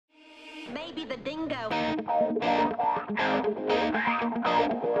Maybe the Dingo.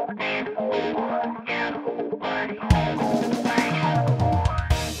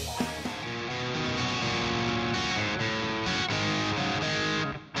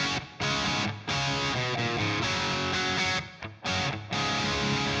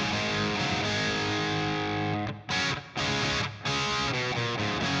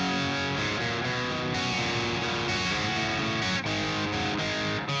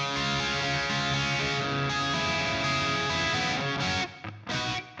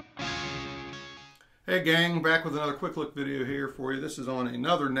 Hey gang, back with another quick look video here for you. This is on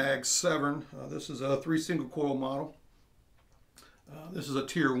another Knaggs Severn. This is a 3 single coil model. This is a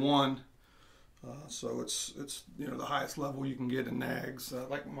tier 1, so it's the highest level you can get in Knaggs.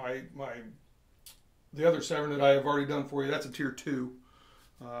 Like the other Severn that I have already done for you, that's a tier 2.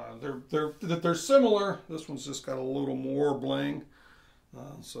 They're similar. This one's just got a little more bling.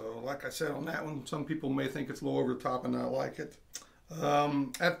 So like I said on that one, some people may think it's a little over the top and not like it.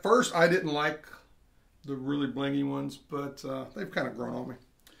 At first I didn't like the really blingy ones, but they've kind of grown on me.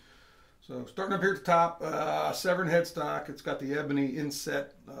 So starting up here at the top, Severn headstock. It's got the ebony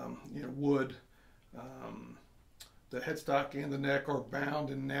inset, wood. The headstock and the neck are bound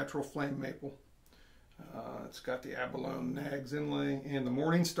in natural flame maple. It's got the abalone Knaggs inlay and the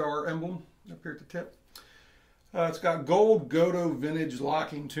Morning Star emblem up here at the tip. It's got gold Godo vintage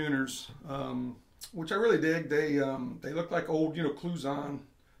locking tuners, which I really dig. They look like old, Cluzon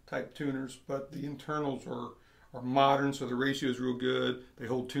type tuners, but the internals are modern, so the ratio is real good. They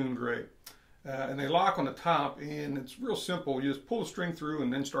hold tune great. And they lock on the top, and it's real simple. You just pull the string through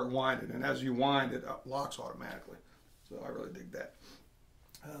and then start winding, and as you wind, it locks automatically. So I really dig that.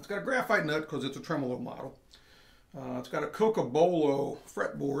 It's got a graphite nut because it's a tremolo model. It's got a Cocobolo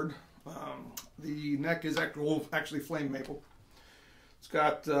fretboard. The neck is actually flame maple. It's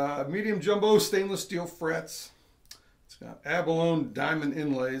got medium jumbo stainless steel frets. It's got abalone diamond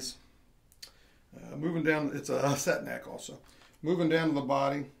inlays. Moving down, it's a set neck also. Moving down to the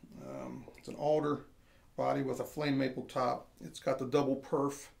body, it's an alder body with a flame maple top. It's got the double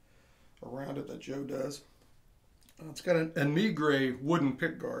perf around it that Joe does. It's got a knee gray wooden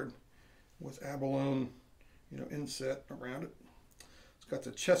pick guard with abalone, inset around it. It's got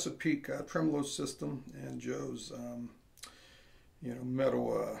the Chesapeake tremolo system and Joe's,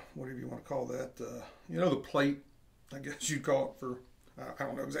 metal, whatever you want to call that. The plate, I guess you'd call it for, I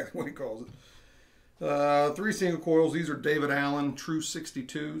don't know exactly what he calls it. 3 single coils. These are David Allen True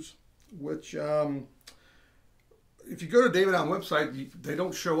 62s, which if you go to David Allen website, they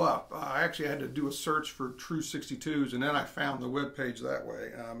don't show up. I actually had to do a search for True 62s, and then I found the web page that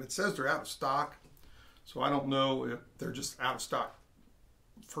way. It says they're out of stock, so I don't know if they're just out of stock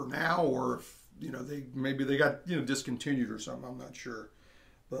for now, or if maybe they got discontinued or something. I'm not sure.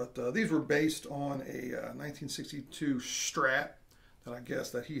 But these were based on a 1962 Strat that I guess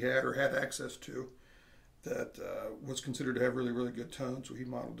that he had or had access to that was considered to have really, really good tone, so he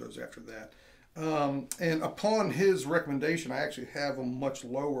modeled those after that. And upon his recommendation, I actually have them much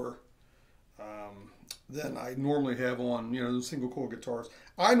lower than I normally have on, the single coil guitars.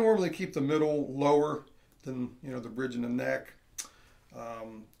 I normally keep the middle lower than, the bridge and the neck,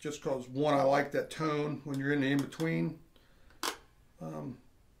 just because, one, I like that tone when you're in the in-between.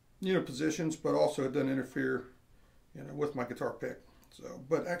 Positions, but also it doesn't interfere, with my guitar pick. So,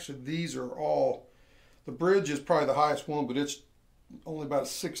 but actually these are all, the bridge is probably the highest one, but it's only about a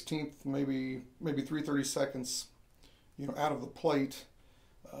 1/16, maybe 3/32, out of the plate.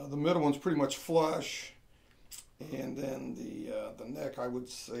 The middle one's pretty much flush, and then the neck, I would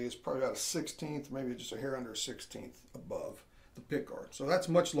say, is probably about a 1/16, maybe just a hair under a 1/16 above the pick guard. So that's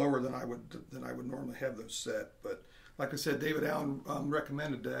much lower than I would normally have those set, but like I said, David Allen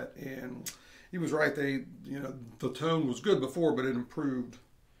recommended that, and he was right. The tone was good before, but it improved,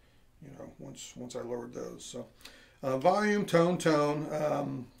 once I lowered those. So, volume, tone.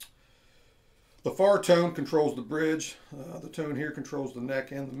 The far tone controls the bridge. The tone here controls the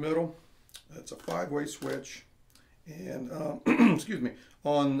neck and the middle. It's a 5-way switch, and excuse me.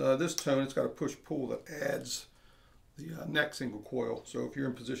 On this tone, it's got a push-pull that adds the neck single coil. So if you're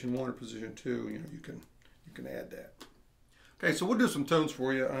in position 1 or position 2, you can add that. Okay, so we'll do some tones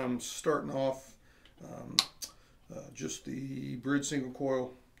for you. Starting off, just the bridge single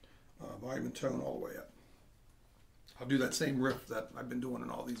coil, volume and tone all the way up. I'll do that same riff that I've been doing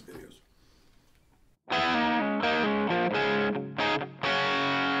in all these videos.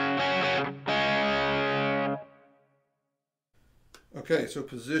 Okay, so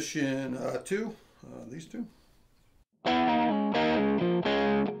position 2, these two.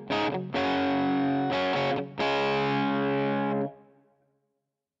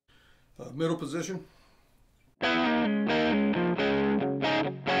 Middle position.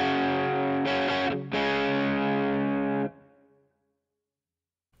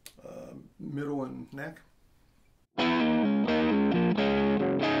 Middle and neck.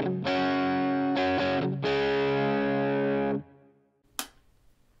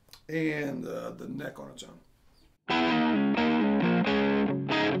 And the neck on its own.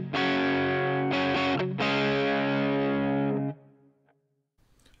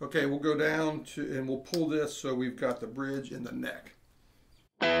 Okay, we'll go down to, and we'll pull this so we've got the bridge and the neck.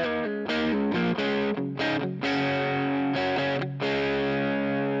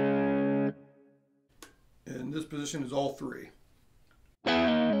 And this position is all three.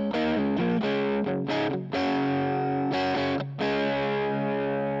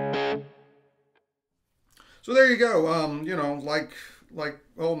 So there you go. You know, like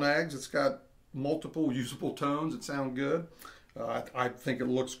all Knaggs, it's got multiple usable tones that sound good. I think it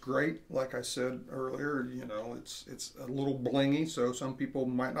looks great. Like I said earlier, you know, it's a little blingy, so some people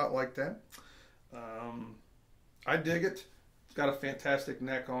might not like that. I dig it. It's got a fantastic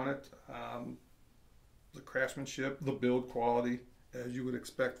neck on it. The craftsmanship, the build quality, as you would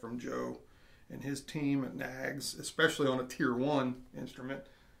expect from Joe and his team at Knaggs, especially on a Tier 1 instrument.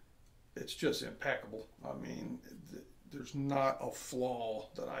 It's just impeccable. I mean, there's not a flaw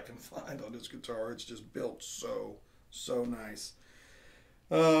that I can find on this guitar. It's just built so nice.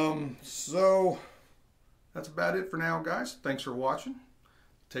 So that's about it for now, guys. Thanks for watching.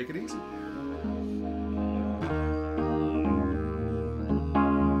 Take it easy.